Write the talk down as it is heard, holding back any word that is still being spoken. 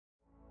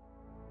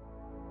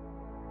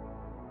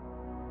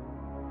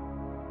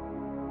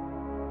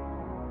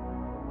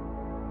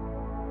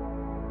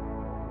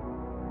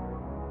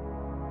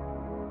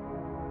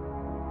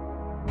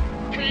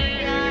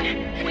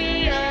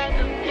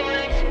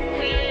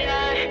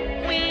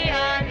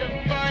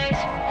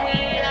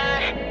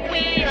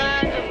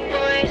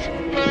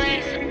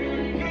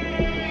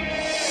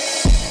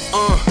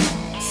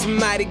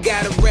Everybody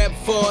got a rep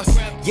for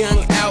us.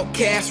 Young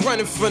outcast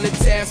running from the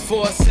task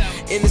force.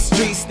 In the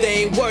streets,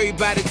 they ain't worried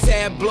about the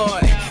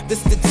tabloid. The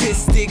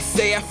statistics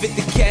say I fit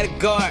the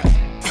category.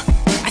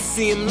 I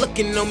see them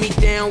looking on me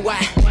down,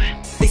 why?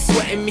 They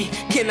sweating me,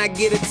 can I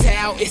get a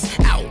towel? It's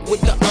out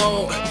with the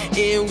old,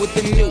 in with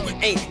the new.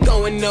 Ain't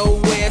going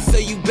nowhere, so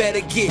you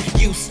better get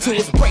used to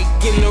it.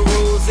 Breaking the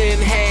rules in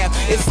half.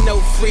 It's no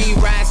free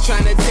rides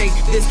trying to take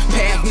this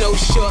path. No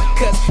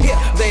shortcuts, here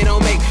they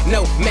don't make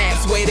no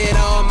maps. Waited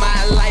all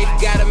my life,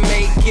 gotta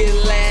make it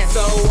last.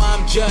 So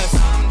I'm just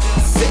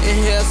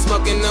sitting here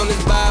smoking on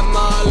this Bob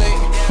Marley,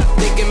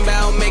 thinking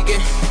about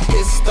making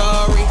his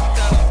story.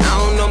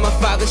 I don't know my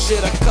father,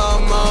 should I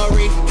call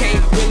Maury?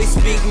 Can't really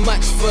speak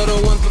much for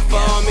the ones before